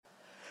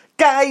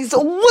Guys,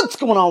 what's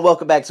going on?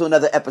 Welcome back to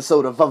another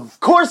episode of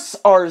course,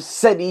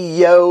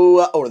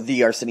 Arsenio, or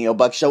the Arsenio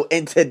Buck Show.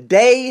 And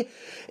today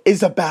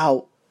is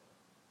about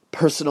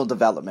personal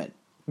development.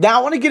 Now,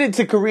 I want to get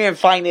into career and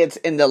finance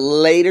in the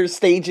later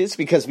stages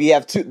because we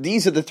have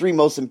these are the three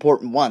most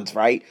important ones,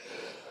 right?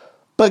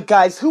 But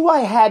guys, who I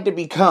had to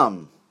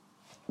become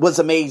was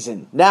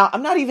amazing. Now,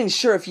 I'm not even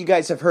sure if you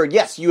guys have heard.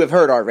 Yes, you have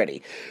heard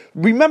already.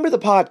 Remember the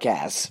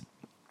podcast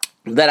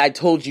that I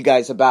told you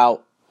guys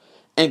about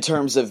in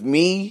terms of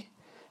me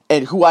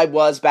and who I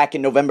was back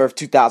in November of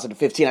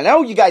 2015. I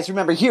know you guys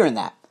remember hearing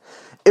that.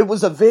 It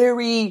was a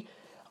very,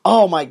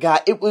 oh my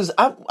God, it was,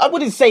 I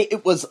wouldn't say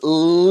it was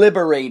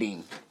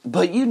liberating,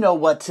 but you know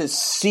what, to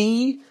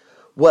see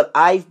what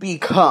I've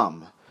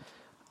become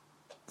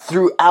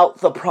throughout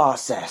the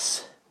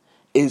process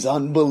is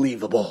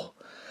unbelievable.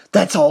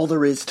 That's all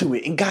there is to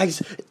it. And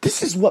guys,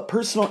 this is what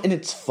personal, and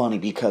it's funny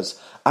because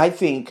I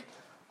think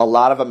a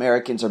lot of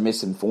Americans are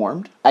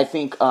misinformed. I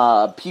think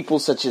people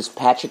such as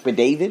Patrick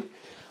Bet-David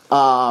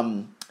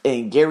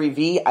and Gary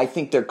Vee, I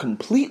think they're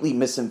completely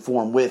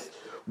misinformed with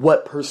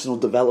what personal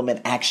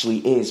development actually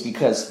is.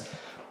 Because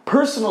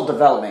personal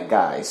development,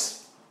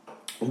 guys,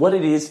 what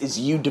it is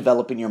you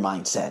developing your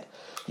mindset.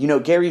 You know,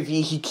 Gary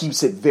Vee, he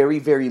keeps it very,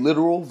 very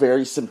literal,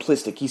 very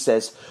simplistic. He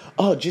says,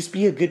 oh, just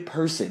be a good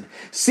person.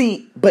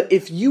 See, but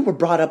if you were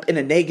brought up in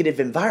a negative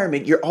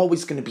environment, you're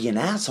always going to be an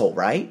asshole,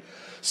 right?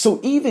 So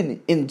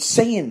even in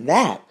saying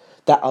that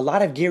a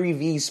lot of Gary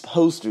Vee's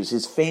posters,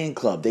 his fan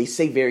club, they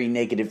say very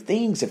negative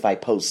things if I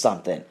post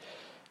something.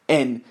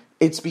 And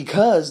it's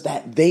because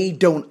that they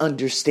don't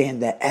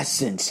understand the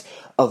essence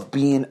of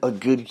being a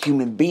good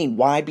human being.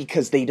 Why?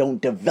 Because they don't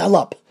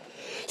develop.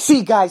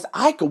 See, guys,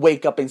 I could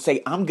wake up and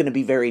say, I'm going to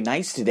be very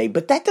nice today,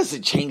 but that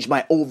doesn't change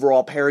my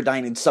overall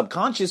paradigm and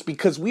subconscious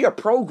because we are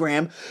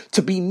programmed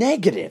to be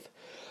negative.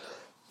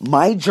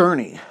 My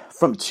journey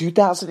from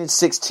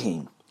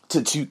 2016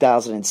 to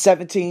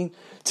 2017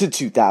 to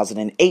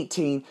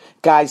 2018.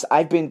 Guys,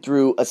 I've been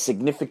through a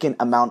significant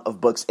amount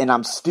of books and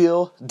I'm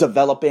still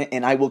developing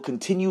and I will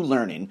continue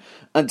learning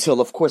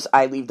until, of course,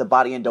 I leave the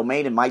body and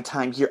domain and my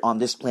time here on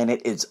this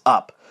planet is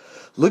up.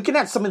 Looking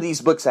at some of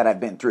these books that I've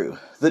been through,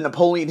 the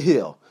Napoleon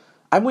Hill,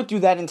 I went through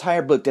that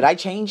entire book. Did I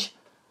change?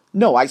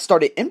 No, I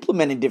started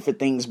implementing different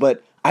things,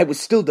 but I was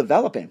still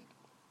developing.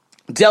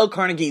 Dale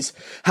Carnegie's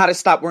How to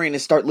Stop Worrying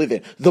and Start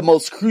Living, the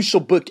most crucial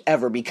book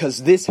ever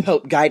because this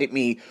helped guided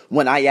me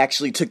when I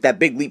actually took that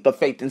big leap of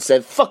faith and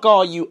said, fuck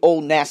all you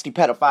old nasty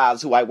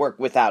pedophiles who I work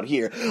with out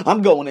here.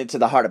 I'm going into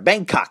the heart of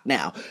Bangkok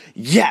now.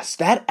 Yes,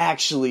 that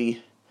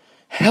actually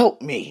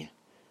helped me.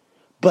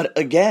 But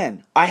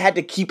again, I had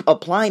to keep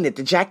applying it.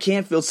 The Jack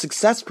Canfield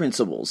Success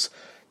Principles.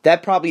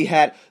 That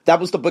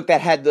was the book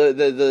that had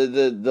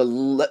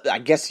the I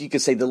guess you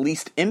could say the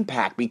least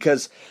impact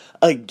because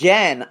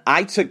again,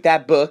 I took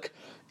that book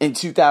in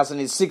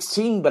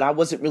 2016, but I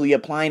wasn't really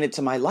applying it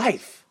to my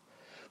life,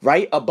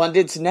 right?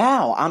 Abundance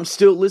Now. I'm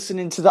still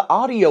listening to the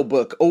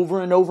audiobook over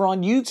and over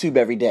on YouTube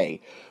every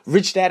day.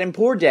 Rich Dad and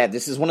Poor Dad.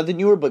 This is one of the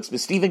newer books, but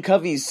Stephen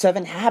Covey's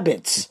 7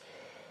 Habits.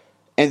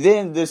 And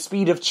then The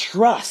Speed of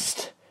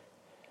Trust.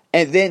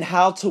 And then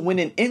How to Win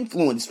and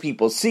Influence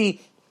People. See,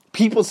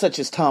 people such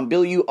as Tom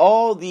Bilyeu,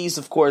 all these,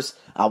 of course,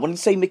 I wouldn't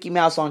say Mickey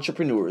Mouse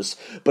entrepreneurs,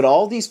 but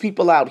all these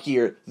people out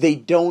here, they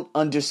don't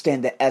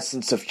understand the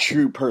essence of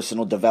true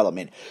personal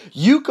development.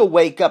 You could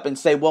wake up and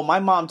say, well, my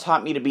mom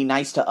taught me to be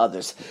nice to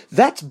others.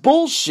 That's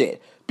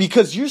bullshit.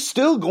 Because you're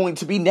still going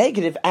to be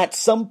negative at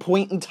some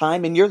point in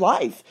time in your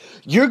life.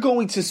 You're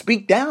going to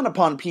speak down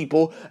upon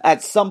people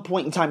at some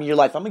point in time in your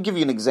life. I'm going to give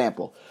you an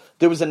example.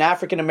 There was an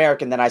African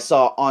American that I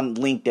saw on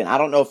LinkedIn. I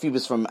don't know if he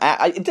was from,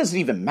 it doesn't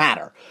even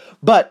matter.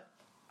 But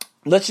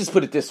let's just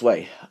put it this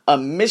way. A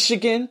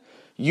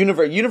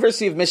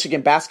University of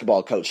Michigan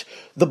basketball coach.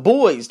 The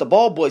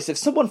ball boys, if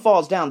someone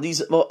falls down,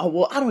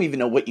 well, I don't even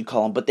know what you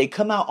call them, but they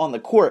come out on the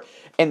court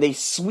and they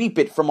sweep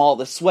it from all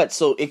the sweat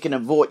so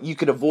you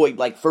could avoid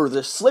like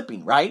further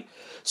slipping, right?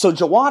 So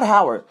Jawad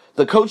Howard,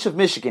 the coach of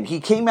Michigan, he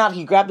came out,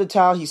 he grabbed the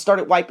towel, he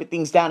started wiping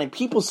things down, and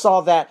people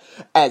saw that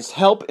as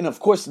help, and of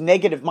course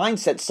negative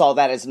mindset saw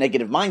that as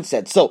negative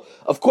mindset. So,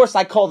 of course,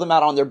 I call them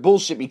out on their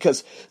bullshit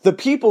because the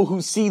people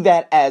who see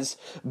that as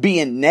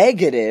being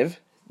negative,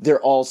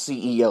 they're all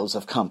CEOs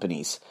of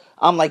companies.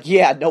 I'm like,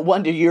 yeah, no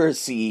wonder you're a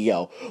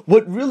CEO.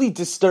 What really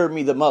disturbed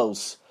me the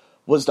most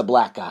was the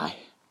black guy.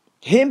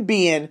 Him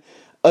being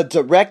a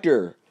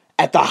director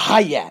at the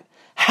Hyatt,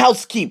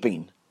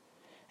 housekeeping.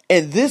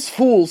 And this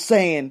fool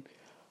saying,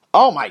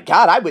 oh my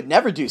God, I would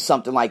never do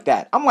something like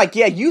that. I'm like,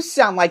 yeah, you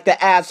sound like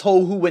the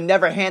asshole who would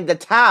never hand the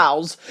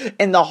towels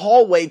in the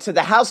hallway to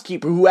the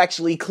housekeeper who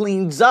actually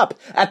cleans up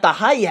at the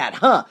Hyatt,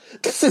 huh?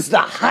 This is the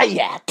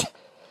Hyatt.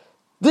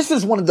 This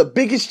is one of the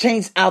biggest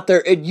chains out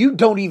there, and you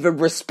don't even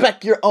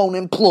respect your own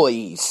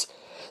employees.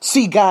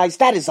 See, guys,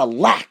 that is a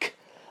lack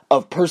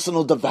of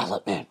personal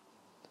development.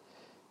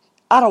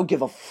 I don't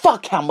give a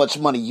fuck how much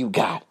money you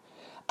got.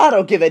 I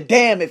don't give a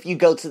damn if you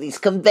go to these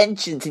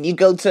conventions and you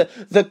go to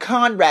the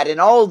Conrad and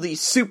all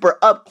these super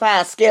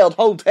up-class scaled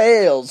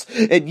hotels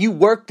and you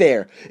work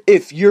there.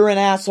 If you're an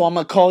asshole, I'm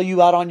going to call you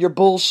out on your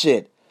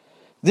bullshit.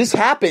 This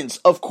happens,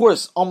 of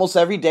course, almost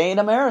every day in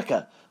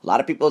America. A lot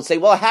of people would say,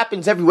 well, it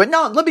happens everywhere.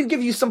 No, let me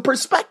give you some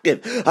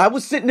perspective. I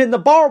was sitting in the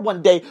bar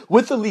one day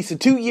with Elisa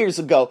 2 years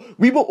ago.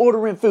 We were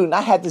ordering food, and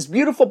I had this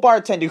beautiful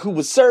bartender who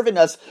was serving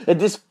us,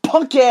 and this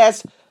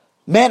punk-ass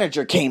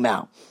manager came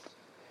out.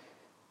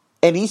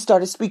 And he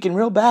started speaking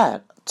real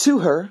bad to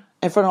her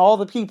in front of all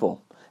the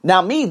people.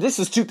 Now me, this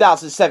is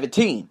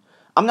 2017.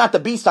 I'm not the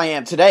beast I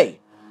am today.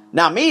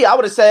 Now me, I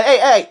would have said,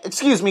 hey,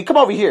 excuse me, come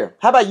over here.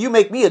 How about you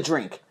make me a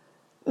drink?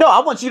 No, I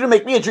want you to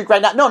make me a drink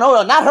right now. No,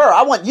 not her.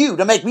 I want you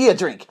to make me a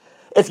drink.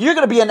 If you're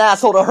going to be an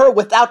asshole to her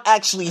without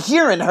actually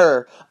hearing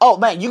her, oh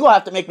man, you're going to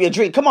have to make me a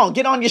drink. Come on,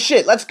 get on your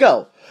shit. Let's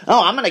go.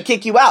 Oh, I'm going to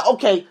kick you out.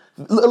 Okay,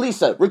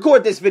 Lisa,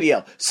 record this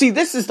video. See,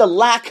 this is the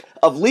lack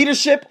of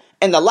leadership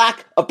and the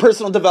lack of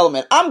personal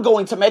development. I'm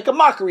going to make a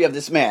mockery of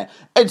this man.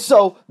 And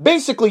so,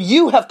 basically,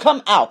 you have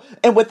come out,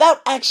 and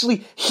without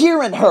actually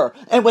hearing her,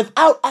 and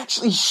without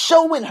actually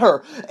showing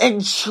her,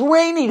 and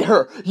training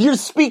her, you're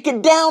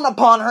speaking down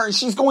upon her, and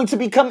she's going to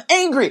become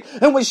angry.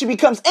 And when she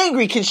becomes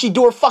angry, can she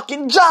do her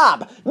fucking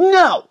job?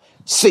 No.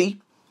 See,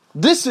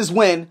 this is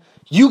when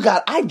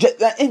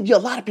and a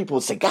lot of people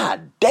would say,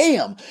 God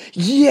damn,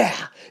 yeah,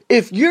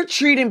 if you're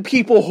treating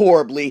people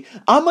horribly,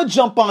 I'm going to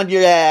jump on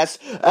your ass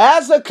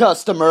as a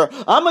customer,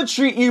 I'm going to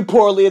treat you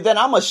poorly, and then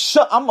I'm going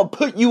to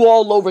put you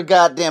all over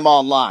goddamn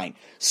online.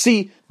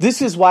 See,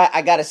 this is why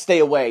I got to stay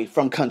away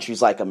from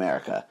countries like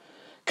America,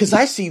 because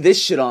I see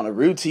this shit on a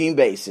routine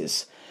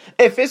basis.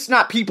 If it's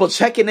not people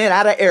checking in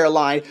at an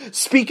airline,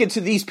 speaking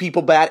to these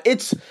people bad,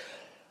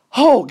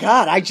 oh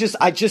God, I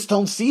just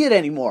don't see it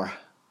anymore.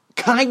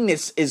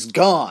 Kindness is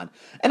gone.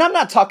 And I'm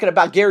not talking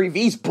about Gary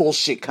Vee's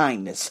bullshit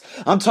kindness.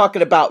 I'm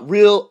talking about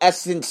real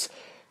essence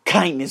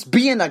kindness.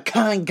 Being a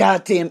kind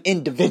goddamn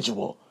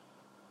individual.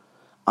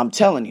 I'm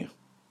telling you.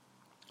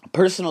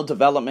 Personal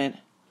development,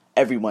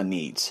 everyone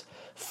needs.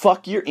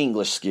 Fuck your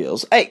English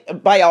skills. Hey,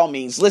 by all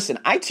means, listen,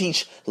 I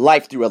teach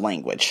life through a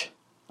language.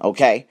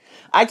 Okay?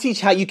 I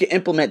teach how you can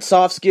implement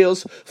soft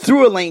skills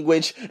through a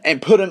language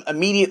and put them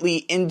immediately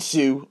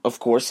into, of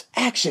course,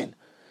 action.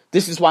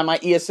 This is why my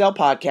ESL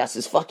podcast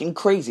is fucking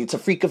crazy. It's a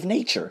freak of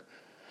nature.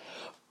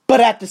 But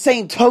at the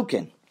same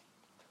token,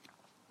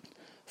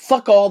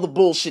 fuck all the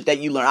bullshit that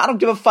you learn. I don't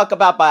give a fuck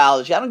about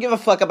biology. I don't give a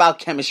fuck about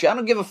chemistry. I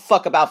don't give a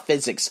fuck about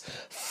physics.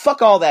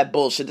 Fuck all that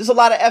bullshit. There's a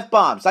lot of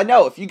F-bombs. I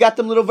know. If you got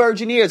them little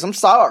virgin ears, I'm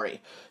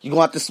sorry. You're going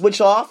to have to switch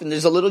off, and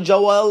there's a little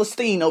Joel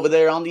Osteen over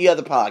there on the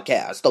other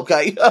podcast,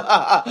 okay?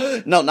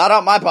 No, not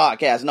on my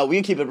podcast. No, we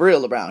can keep it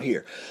real around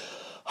here.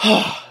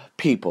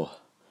 People,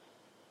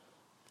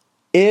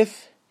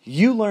 if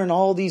you learn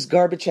all these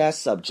garbage-ass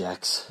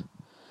subjects,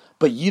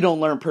 but you don't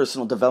learn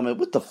personal development,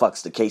 what the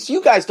fuck's the case?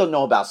 You guys don't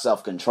know about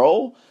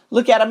self-control.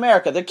 Look at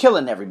America. They're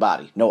killing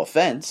everybody. No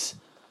offense.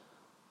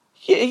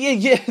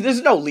 Yeah.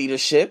 There's no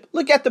leadership.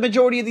 Look at the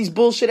majority of these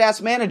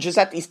bullshit-ass managers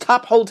at these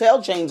top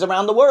hotel chains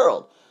around the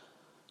world.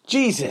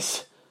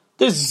 Jesus.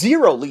 There's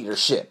zero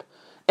leadership.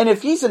 And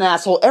if he's an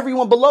asshole,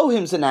 everyone below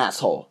him's an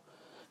asshole.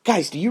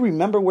 Guys, do you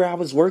remember where I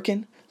was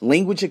working?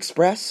 Language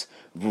Express?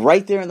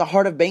 Right there in the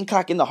heart of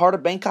Bangkok,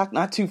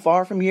 not too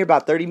far from here,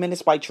 about 30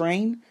 minutes by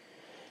train.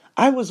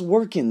 I was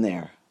working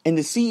there, and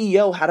the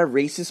CEO had a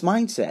racist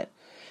mindset.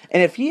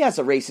 And if he has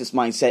a racist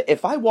mindset,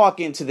 if I walk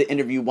into the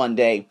interview one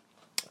day,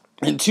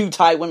 and 2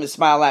 Thai women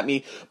smile at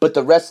me, but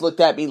the rest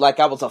looked at me like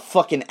I was a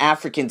fucking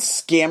African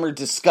scammer,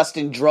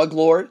 disgusting drug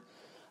lord,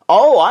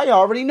 oh, I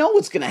already know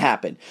what's going to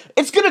happen.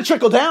 It's going to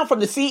trickle down from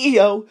the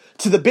CEO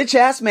to the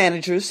bitch-ass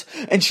managers,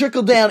 and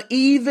trickle down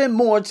even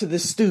more to the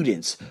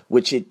students,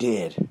 which it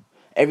did.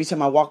 Every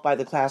time I walked by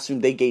the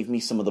classroom, they gave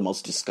me some of the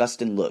most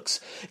disgusting looks.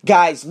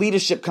 Guys,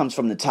 leadership comes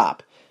from the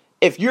top.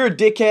 If you're a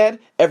dickhead,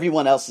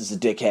 everyone else is a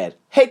dickhead.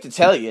 Hate to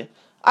tell you,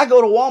 I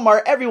go to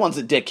Walmart, everyone's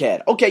a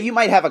dickhead. Okay, you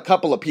might have a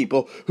couple of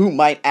people who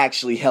might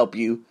actually help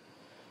you.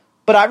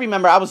 But I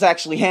remember I was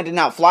actually handing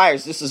out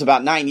flyers. This was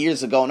about 9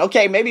 years ago. And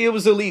okay, maybe it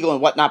was illegal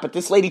and whatnot, but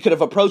this lady could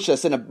have approached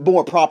us in a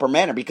more proper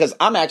manner because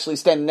I'm actually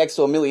standing next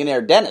to a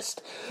millionaire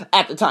dentist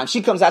at the time.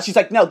 She comes out, she's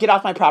like, no, get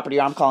off my property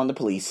or I'm calling the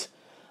police.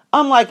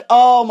 I'm like,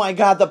 oh my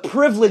God, the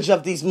privilege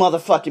of these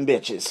motherfucking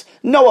bitches.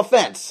 No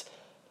offense.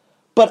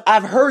 But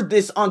I've heard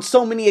this on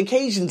so many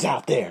occasions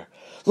out there.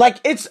 Like,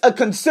 it's a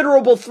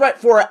considerable threat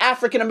for an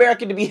African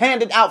American to be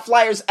handing out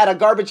flyers at a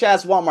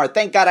garbage-ass Walmart.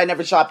 Thank God I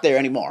never shop there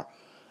anymore.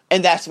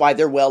 And that's why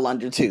they're well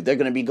under, too. They're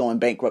going to be going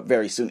bankrupt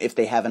very soon if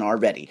they haven't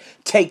already.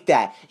 Take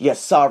that, you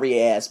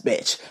sorry-ass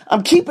bitch.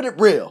 I'm keeping it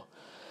real.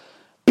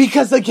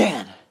 Because,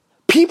 again,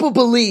 people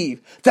believe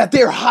that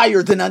they're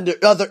higher than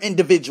other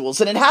individuals.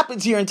 And it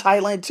happens here in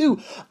Thailand, too.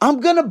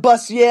 I'm going to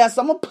bust your ass.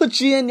 I'm going to put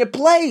you in your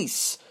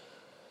place.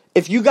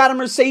 If you got a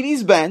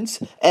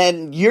Mercedes-Benz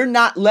and you're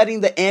not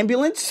letting the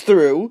ambulance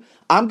through,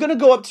 I'm going to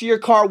go up to your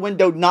car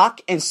window,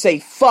 knock, and say,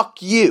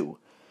 fuck you.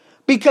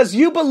 Because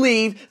you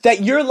believe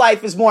that your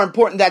life is more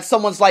important than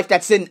someone's life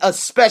that's in a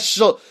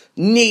special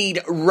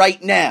need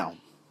right now.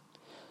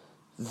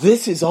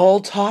 This is all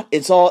taught,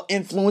 it's all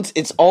influence,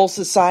 it's all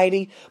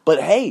society.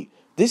 But hey,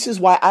 this is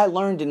why I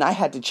learned and I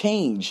had to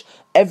change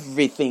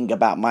everything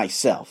about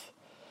myself.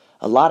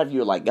 A lot of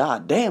you are like,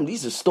 God damn,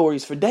 these are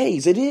stories for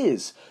days. It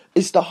is.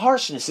 It's the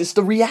harshness. It's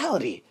the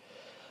reality.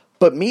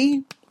 But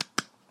me,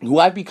 who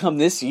I've become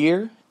this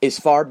year, is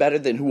far better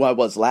than who I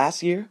was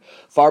last year.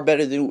 Far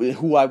better than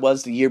who I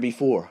was the year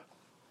before.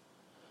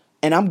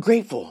 And I'm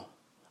grateful.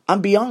 I'm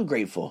beyond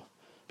grateful.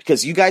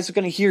 Because you guys are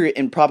going to hear it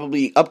in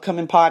probably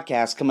upcoming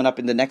podcasts coming up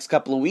in the next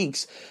couple of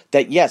weeks.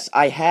 That yes,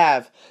 I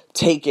have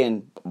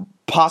taken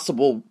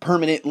possible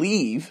permanent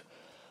leave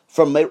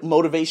from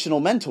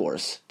motivational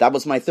mentors. That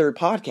was my third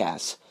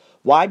podcast.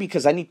 Why?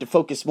 Because I need to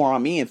focus more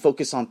on me and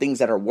focus on things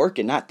that are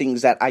working, not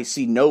things that I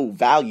see no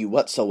value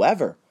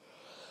whatsoever.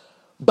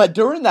 But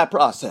during that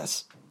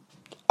process,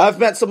 I've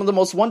met some of the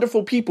most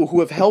wonderful people who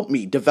have helped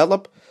me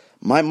develop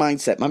my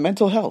mindset, my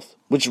mental health,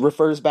 which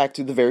refers back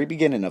to the very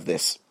beginning of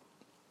this.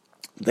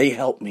 They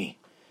helped me.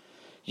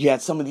 You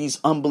had some of these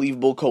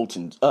unbelievable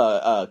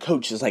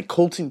coaches like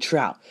Colton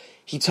Trout.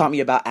 He taught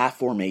me about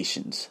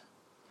affirmations.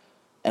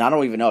 And I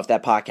don't even know if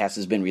that podcast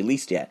has been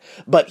released yet.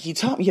 But he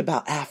taught me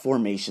about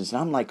affirmations.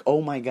 And I'm like,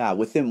 oh my God.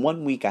 Within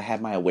 1 week, I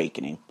had my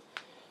awakening.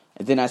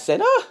 And then I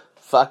said,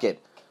 fuck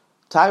it.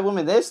 Thai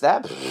woman this,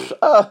 that.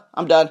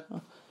 I'm done.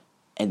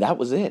 And that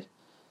was it.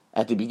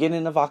 At the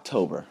beginning of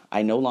October,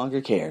 I no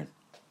longer cared.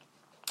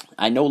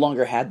 I no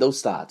longer had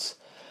those thoughts.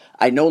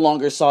 I no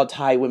longer saw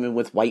Thai women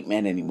with white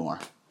men anymore.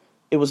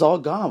 It was all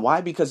gone.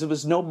 Why? Because it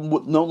was no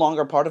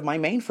longer part of my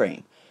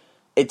mainframe.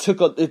 It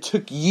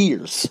took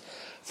years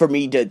for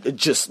me to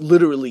just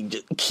literally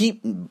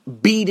keep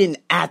beating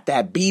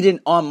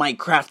on my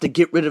craft to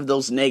get rid of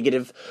those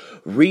negative,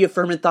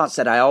 reaffirming thoughts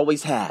that I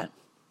always had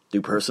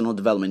through personal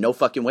development. No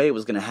fucking way it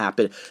was going to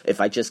happen if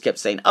I just kept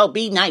saying, oh,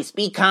 be nice,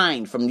 be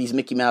kind from these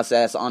Mickey Mouse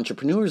ass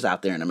entrepreneurs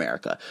out there in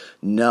America.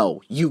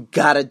 No, you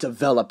got to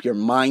develop your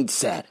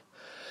mindset.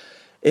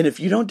 And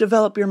if you don't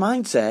develop your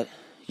mindset,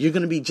 you're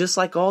going to be just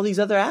like all these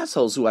other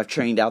assholes who I've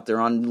trained out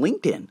there on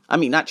LinkedIn. I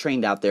mean, not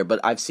trained out there, but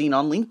I've seen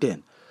on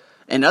LinkedIn.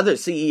 And other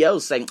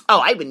CEOs saying, oh,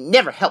 I would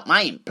never help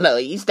my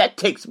employees. That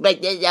takes...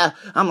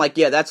 I'm like,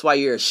 yeah, that's why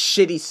you're a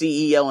shitty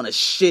CEO and a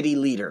shitty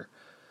leader.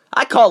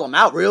 I call them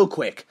out real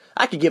quick.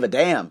 I could give a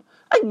damn.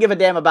 I can give a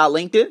damn about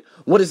LinkedIn.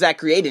 What is that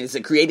creating? Is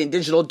it creating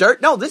digital dirt?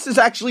 No, this is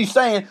actually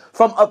saying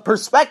from a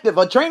perspective,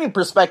 a training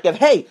perspective,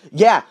 hey,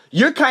 yeah,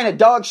 you're kind of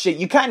dog shit.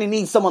 You kind of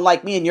need someone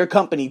like me in your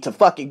company to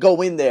fucking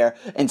go in there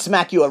and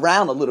smack you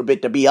around a little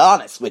bit, to be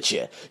honest with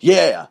you.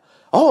 Yeah.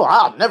 Oh,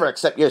 I'll never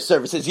accept your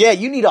services. Yeah,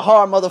 you need a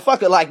hard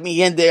motherfucker like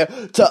me in there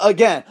to,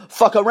 again,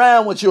 fuck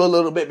around with you a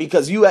little bit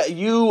because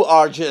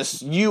you're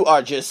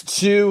just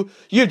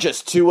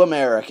too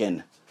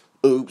American.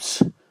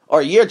 Oops.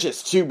 Or you're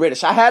just too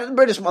British. I had the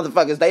British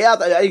motherfuckers. They out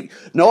there.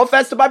 No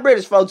offense to my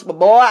British folks, but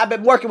boy, I've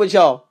been working with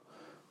y'all.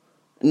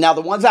 Now,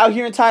 the ones out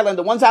here in Thailand,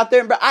 the ones out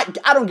there, I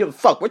don't give a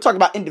fuck. We're talking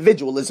about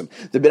individualism.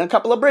 There've been a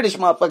couple of British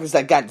motherfuckers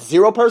that got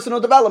zero personal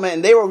development,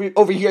 and they were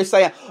over here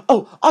saying,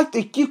 oh, I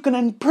think you can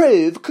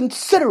improve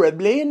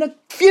considerably in a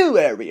few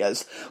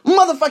areas.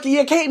 Motherfucker,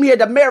 you came here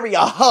to marry a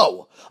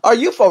hoe. Are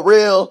you for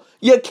real?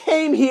 You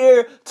came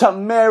here to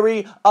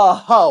marry a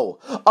hoe.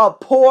 A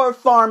poor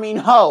farming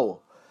hoe.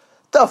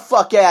 The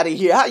fuck out of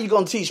here. How you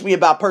gonna teach me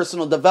about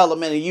personal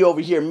development and you over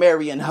here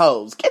marrying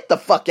hoes? Get the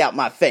fuck out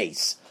my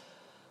face.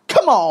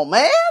 Come on,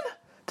 man.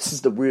 This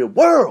is the real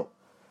world.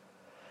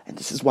 And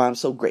this is why I'm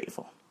so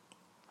grateful.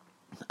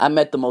 I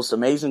met the most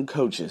amazing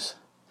coaches.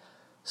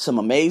 Some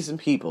amazing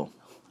people.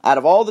 Out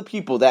of all the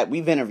people that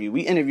we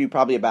interviewed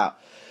probably about,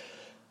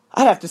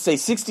 I'd have to say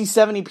 60,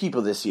 70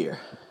 people this year.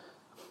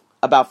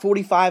 About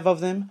 45 of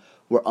them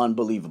were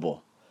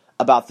unbelievable.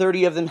 About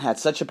 30 of them had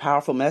such a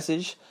powerful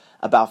message.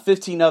 About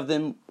 15 of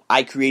them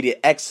I created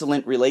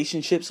excellent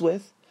relationships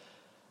with.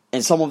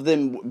 And some of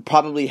them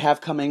probably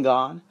have come and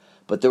gone.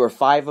 But there were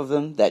 5 of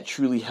them that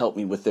truly helped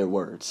me with their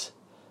words.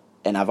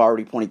 And I've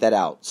already pointed that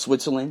out.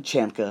 Switzerland,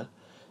 Chamka,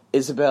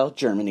 Isabel,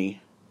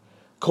 Germany,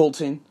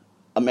 Colton,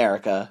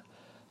 America,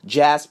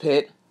 Jazz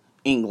Pitt,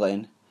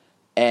 England,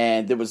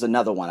 and there was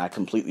another one. I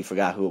completely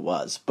forgot who it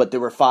was. But there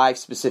were 5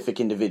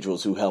 specific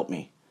individuals who helped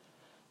me.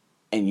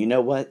 And you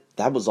know what?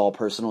 That was all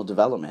personal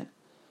development.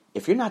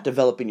 If you're not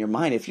developing your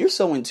mind, if you're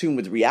so in tune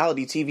with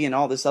reality TV and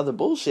all this other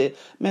bullshit,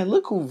 man,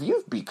 look who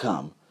you've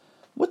become.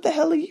 What the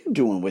hell are you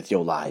doing with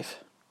your life?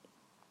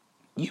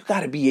 You got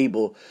to be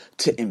able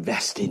to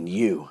invest in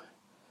you.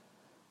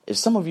 If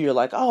some of you are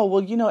like, oh,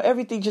 well, you know,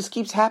 everything just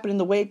keeps happening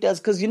the way it does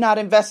because you're not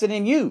invested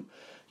in you.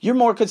 You're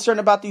more concerned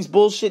about these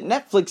bullshit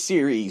Netflix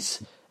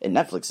series. And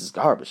Netflix is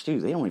garbage, too.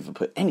 They don't even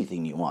put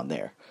anything new on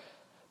there.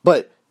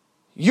 But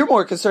you're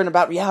more concerned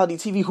about reality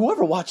TV.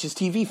 Whoever watches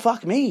TV,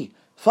 fuck me.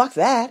 Fuck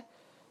that.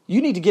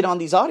 You need to get on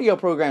these audio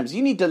programs.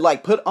 You need to,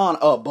 like, put on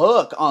a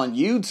book on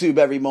YouTube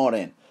every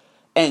morning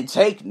and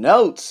take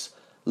notes.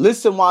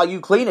 Listen while you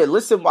clean it.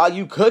 Listen while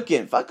you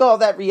cooking. Fuck all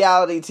that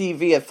reality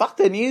TV and fuck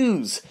the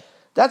news.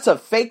 That's a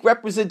fake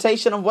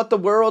representation of what the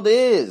world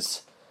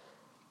is.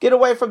 Get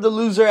away from the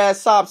loser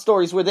ass sob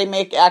stories where they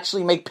make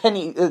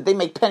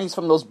pennies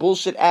from those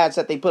bullshit ads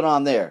that they put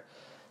on there.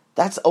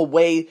 That's a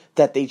way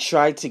that they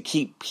try to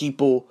keep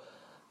people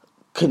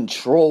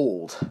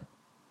controlled.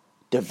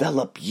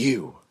 Develop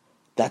you.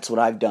 That's what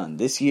I've done.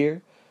 This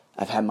year,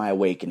 I've had my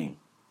awakening.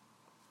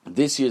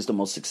 This year is the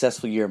most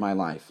successful year of my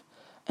life,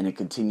 and it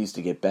continues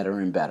to get better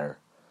and better.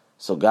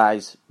 So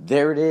guys,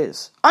 there it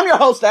is. I'm your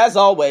host as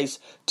always.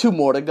 2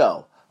 more to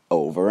go.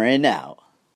 Over and out.